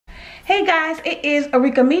Hey guys, it is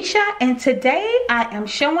Arickamisha, and today I am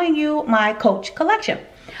showing you my Coach collection.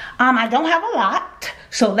 I don't have a lot,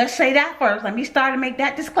 so let's say that first. Let me start and make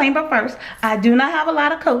that disclaimer first. I do not have a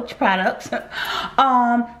lot of Coach products, but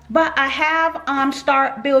I have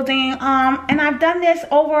start building, and I've done this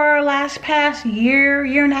over past year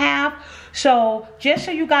and a half. So just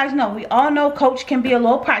so you guys know, we all know Coach can be a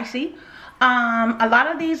little pricey. A lot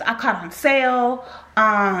of these I caught on sale.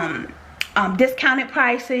 Discounted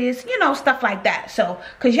prices, you know, stuff like that. So,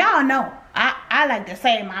 cause y'all know, I like to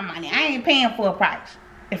save my money. I ain't paying full price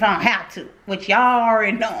if I don't have to, which y'all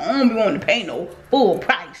already know. I don't be wanting to pay no full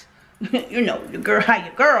price. You know, how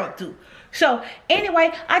your girl do. So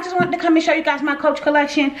anyway, I just wanted to come and show you guys my Coach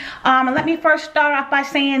collection. Let me first start off by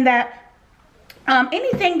saying that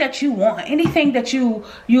anything that you want, anything that you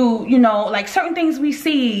know, like certain things we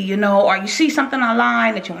see, you know, or you see something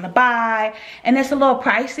online that you want to buy and it's a little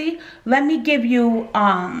pricey, let me give you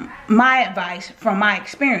my advice from my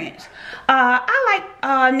experience. I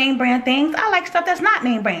like name brand things. I like stuff that's not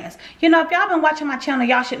name brands. You know, if y'all been watching my channel,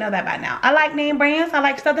 y'all should know that by now. I like name brands. I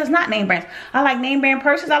like stuff that's not name brands. I like name brand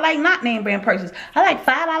purses. I like not name brand purses. I like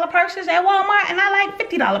 $5 purses at Walmart, and I like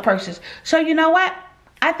 $50 purses. So you know what?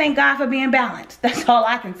 I thank God for being balanced. That's all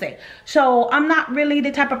I can say. So I'm not really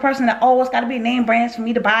the type of person that, oh, it's got to be name brands for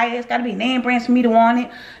me to buy it. It's got to be name brands for me to want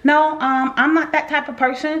it. No, I'm not that type of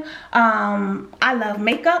person. I love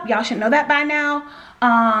makeup. Y'all should know that by now.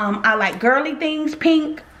 I like girly things,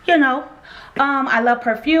 pink, you know. I love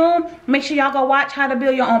perfume. Make sure y'all go watch how to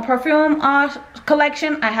build your own perfume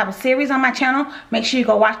collection. I have a series on my channel. Make sure you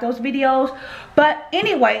go watch those videos. But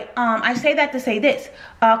anyway, I say that to say this.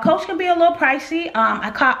 Coach can be a little pricey.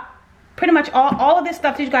 I caught pretty much all of this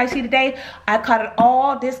stuff that you guys see today. I caught it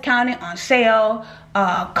all discounted on sale.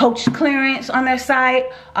 Coach clearance on their site.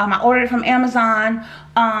 I ordered it from Amazon,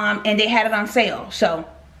 and they had it on sale. So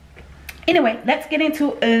anyway, let's get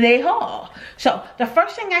into the haul. So the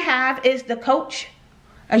first thing I have is the Coach,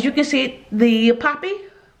 as you can see, the Poppy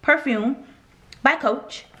Perfume by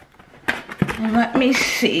Coach. And let me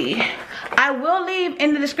see. I will leave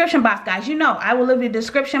in the description box, guys. You know, I will leave the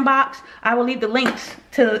description box. I will leave the links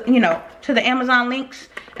to, you know, to the Amazon links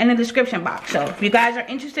in the description box. So if you guys are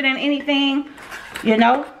interested in anything, you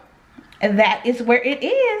know, that is where it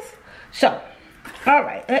is. So all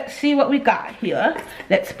right, let's see what we got here.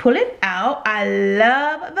 Let's pull it out. I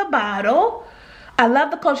love the bottle. I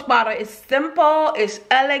love the Coach bottle. It's simple, it's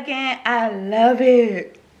elegant. I love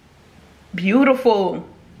it. Beautiful.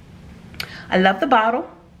 I love the bottle.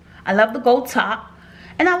 I love the gold top.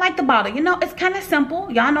 And I like the bottle. You know, it's kind of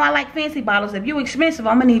simple. Y'all know I like fancy bottles. If you're expensive,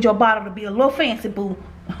 I'm gonna need your bottle to be a little fancy, boo.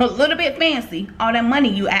 A little bit fancy, all that money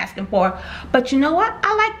you asking for. But you know what?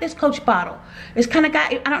 I like this Coach bottle. It's kind of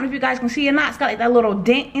got, I don't know if you guys can see or not, it's got like that little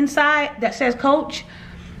dent inside that says Coach.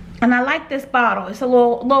 And I like this bottle. It's a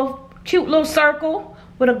little cute little circle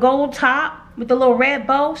with a gold top with a little red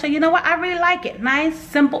bow. So you know what? I really like it. Nice,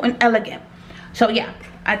 simple, and elegant. So yeah,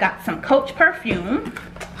 I got some Coach perfume.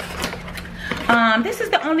 This is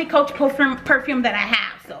the only Coach perfume that I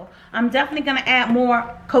have, so I'm definitely gonna add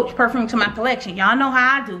more Coach perfume to my collection. Y'all know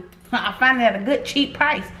how I do. I find it at a good cheap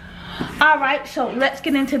price. All right, so let's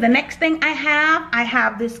get into the next thing I have. I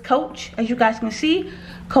have this Coach, as you guys can see,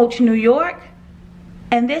 Coach New York,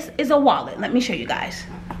 and this is a wallet. Let me show you guys.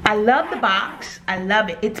 I love the box. I love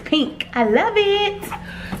it. It's pink. I love it.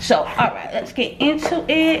 So all right, let's get into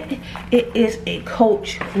it. It is a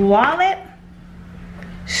Coach wallet.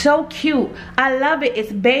 So cute. I love it.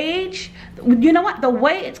 It's beige. You know what? The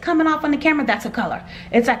way it's coming off on the camera, that's a color.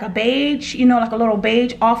 It's like a beige, you know, like a little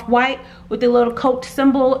beige off-white with the little Coach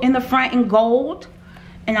symbol in the front in gold.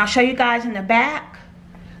 And I'll show you guys in the back.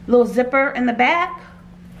 Little zipper in the back.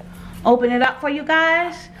 Open it up for you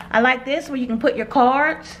guys. I like this where you can put your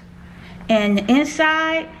cards. And the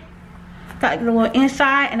inside, got like a little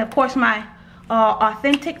inside, and of course my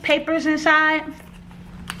authentic papers inside.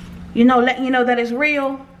 You know, letting you know that it's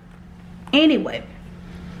real. Anyway,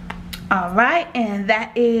 all right, and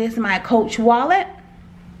that is my Coach wallet,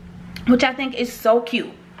 which I think is so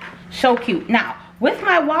cute. So cute. Now, with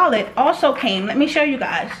my wallet also came, let me show you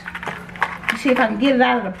guys. Let's see if I can get it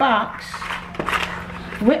out of the box.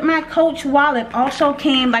 With my Coach wallet also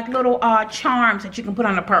came like little charms that you can put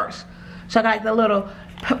on a purse. So I got like the little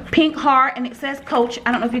pink heart, and it says Coach.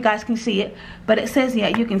 I don't know if you guys can see it, but it says, yeah,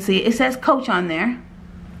 you can see it. It says Coach on there.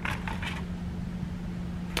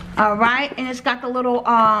 All right, and it's got the little,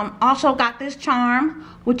 also got this charm,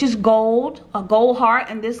 which is gold, a gold heart,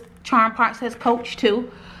 and this charm part says Coach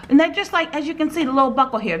too. And they're just like, as you can see, the little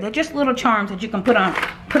buckle here, they're just little charms that you can put on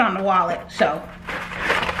the wallet. So,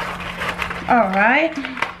 all right,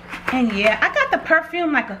 and yeah, I got the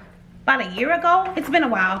perfume like a about a year ago. It's been a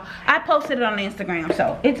while. I posted it on Instagram,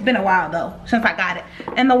 so it's been a while though since I got it.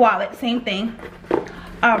 And the wallet, same thing.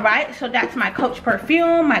 All right, so that's my Coach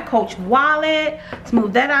perfume, my Coach wallet. Let's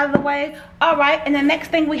move that out of the way. All right, and the next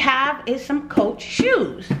thing we have is some Coach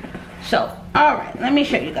shoes. So, all right, let me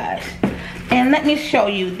show you guys. And let me show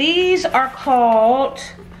you. These are called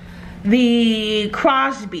the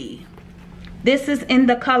Crosby. This is in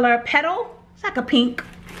the color Petal. It's like a pink.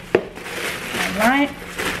 All right.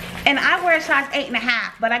 And I wear a size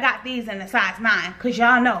 8.5, but I got these in the size 9 because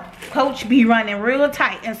y'all know Coach be running real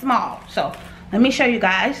tight and small. So let me show you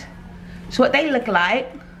guys. So what they look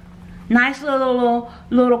like. Nice little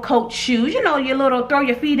Coach shoes. You know, your little throw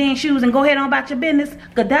your feet in shoes and go ahead on about your business.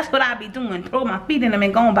 Because that's what I be doing. Throw my feet in them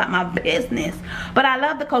and go on about my business. But I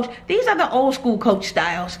love the Coach. These are the old school Coach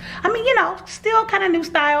styles. I mean, you know, still kind of new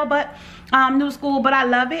style, but new school. But I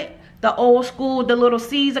love it. The old school, the little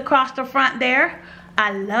C's across the front there.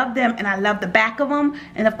 I love them, and I love the back of them.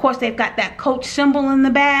 And of course, they've got that Coach symbol in the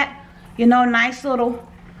back. You know, nice little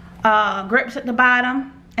grips at the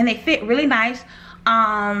bottom. And they fit really nice.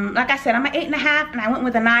 Like I said, I'm an 8.5, and I went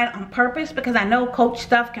with a 9 on purpose because I know Coach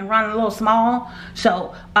stuff can run a little small.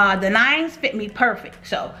 So the 9s fit me perfect.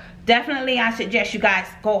 So definitely I suggest you guys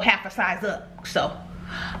go half a size up. So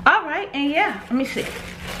all right, and yeah, let me see.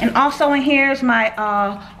 And also in here is my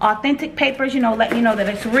authentic papers, you know, letting you know that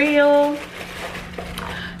it's real.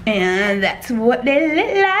 And that's what they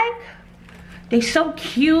look like. They're so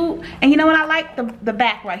cute. And you know what, I like the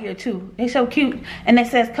back right here too. They're so cute. And it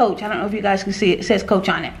says Coach. I don't know if you guys can see it. It says Coach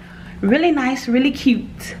on it. Really nice, really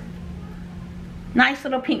cute. Nice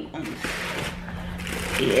little pink ones.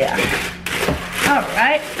 Yeah. All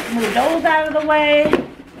right, move those out of the way.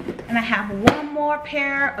 And I have one more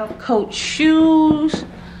pair of Coach shoes.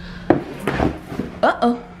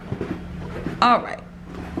 Uh-oh. All right.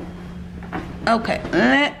 Okay,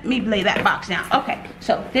 let me lay that box down. Okay,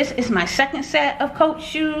 so this is my second set of Coach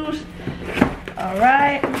shoes. All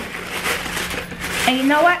right. And you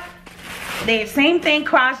know what? They're the same thing,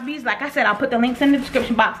 Crosby's. Like I said, I'll put the links in the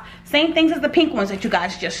description box. Same things as the pink ones that you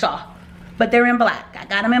guys just saw. But they're in black. I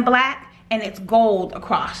got them in black, and it's gold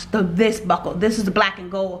across this buckle. This is black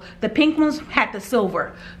and gold. The pink ones had the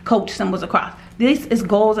silver Coach symbols across. This is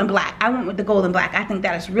gold and black. I went with the gold and black. I think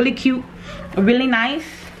that is really cute, really nice.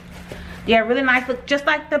 Yeah, really nice. Look just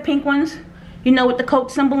like the pink ones, you know, with the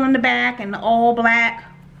Coach symbol in the back and the all black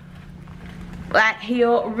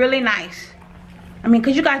heel. Really nice. I mean,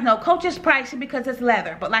 because you guys know Coach is pricey because it's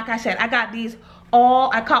leather. But like I said, I got these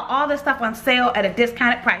I caught all this stuff on sale at a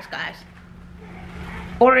discounted price, guys.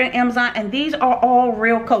 Order on Amazon, and these are all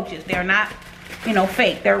real Coaches. They're not, you know,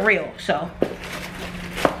 fake. They're real. So,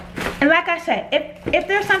 and like I said, if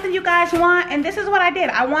there's something you guys want, and this is what I did.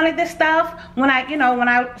 I wanted this stuff when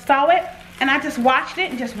I saw it, and I just watched it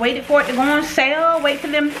and just waited for it to go on sale, wait for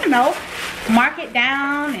them, you know, mark it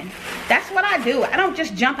down, and that's what I do. I don't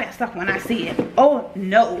just jump at stuff when I see it. Oh,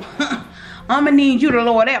 no. I'm gonna need you to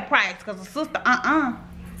lower that price, because the sister,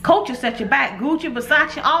 Coach will set you back. Gucci,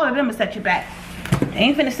 Versace, all of them will set you back. They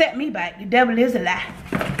ain't finna set me back. The devil is a lie.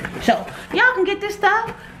 So, y'all can get this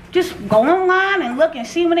stuff. Just go online and look and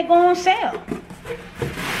see when it go on sale.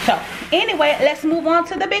 So, anyway, let's move on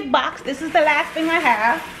to the big box. This is the last thing I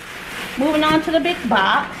have. Moving on to the big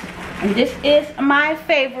box. And this is my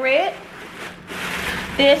favorite.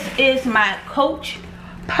 This is my Coach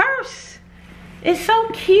purse. It's so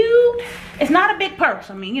cute. It's not a big purse.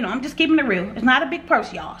 I mean, you know, I'm just keeping it real. It's not a big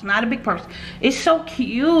purse, y'all. It's not a big purse. It's so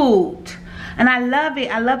cute. And I love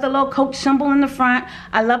it. I love the little Coach symbol in the front.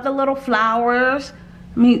 I love the little flowers.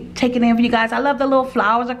 Let me take it in for you guys. I love the little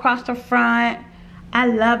flowers across the front. I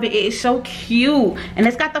love it. It's so cute. And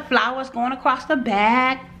it's got the flowers going across the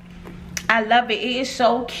back. I love it. It is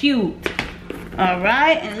so cute.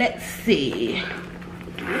 Alright, and let's see.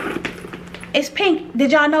 It's pink.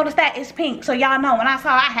 Did y'all notice that? It's pink. So y'all know when I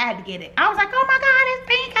saw it, I had to get it. I was like, oh my God, it's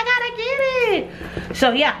pink. I gotta get it.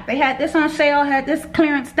 So yeah, they had this on sale, had this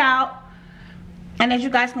clearance out. And as you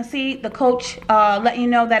guys can see, the Coach letting you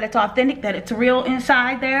know that it's authentic, that it's real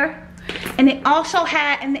inside there. And it also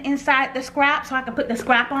had in the inside the scrap, so I can put the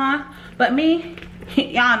scrap on. But me,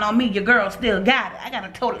 y'all know me, your girl still got it. I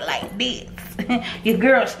gotta tote it like this. Your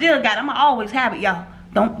girl still got it. I'ma always have it, y'all.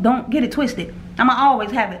 Don't get it twisted. I'ma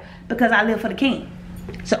always have it because I live for the king.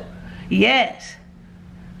 So, yes.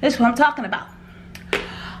 This is what I'm talking about.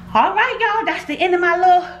 Alright, y'all, that's the end of my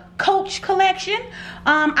little Coach collection.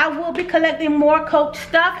 I will be collecting more Coach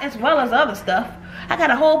stuff as well as other stuff. I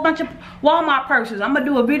got a whole bunch of Walmart purses. I'm gonna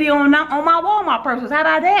do a video on my Walmart purses. How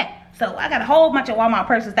about that? So I got a whole bunch of Walmart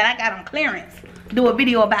purses that I got on clearance. Do a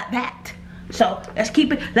video about that. So let's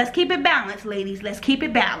keep it balanced, ladies. Let's keep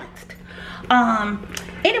it balanced.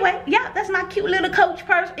 Anyway, yeah, that's my cute little Coach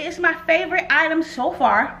purse. It's my favorite item so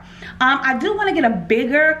far. I do want to get a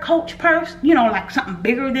bigger Coach purse, you know, like something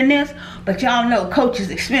bigger than this, but y'all know Coach is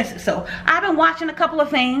expensive. So I've been watching a couple of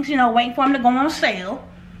things, you know, waiting for them to go on sale.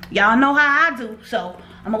 Y'all know how I do, so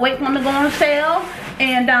I'm gonna wait for them to go on sale.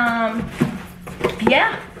 And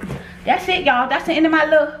yeah, that's it, y'all. That's the end of my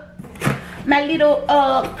little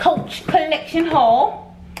Coach collection haul.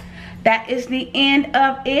 That is the end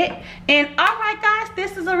of it. And alright guys,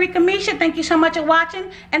 this is Arickamisha. Thank you so much for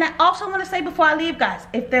watching. And I also want to say before I leave, guys,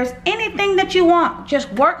 if there's anything that you want,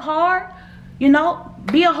 just work hard. You know,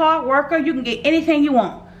 be a hard worker. You can get anything you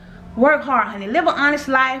want. Work hard, honey. Live an honest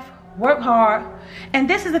life. Work hard. And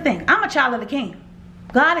this is the thing. I'm a child of the King.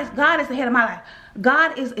 God is the head of my life.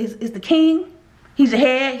 God is the King. He's the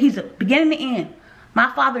head. He's the beginning and the end.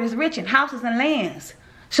 My Father is rich in houses and lands.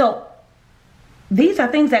 So these are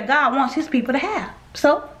things that God wants his people to have.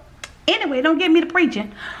 So anyway, don't get me to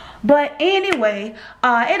preaching. But anyway,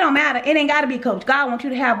 it don't matter. It ain't got to be Coach. God wants you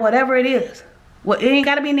to have whatever it is. Well, it ain't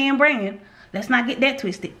got to be name brand. Let's not get that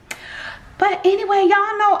twisted. But anyway,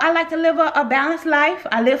 y'all know I like to live a balanced life.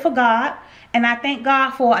 I live for God. And I thank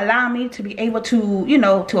God for allowing me to be able to, you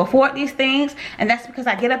know, to afford these things. And that's because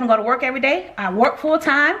I get up and go to work every day. I work full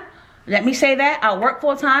time. Let me say that. I work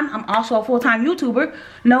full time. I'm also a full-time YouTuber.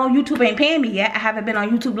 No, YouTube ain't paying me yet. I haven't been on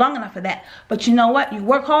YouTube long enough for that. But you know what? You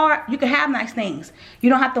work hard, you can have nice things. You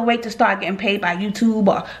don't have to wait to start getting paid by YouTube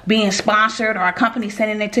or being sponsored or a company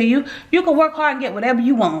sending it to you. You can work hard and get whatever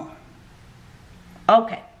you want.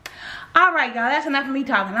 Okay. Alright, y'all. That's enough of me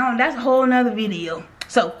talking. That's a whole nother video.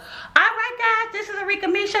 So, alright guys, this is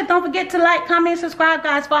Arickamisha. Don't forget to like, comment, subscribe,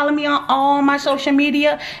 guys. Follow me on all my social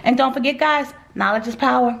media. And don't forget, guys, knowledge is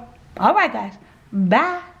power. Alright guys,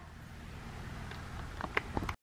 bye.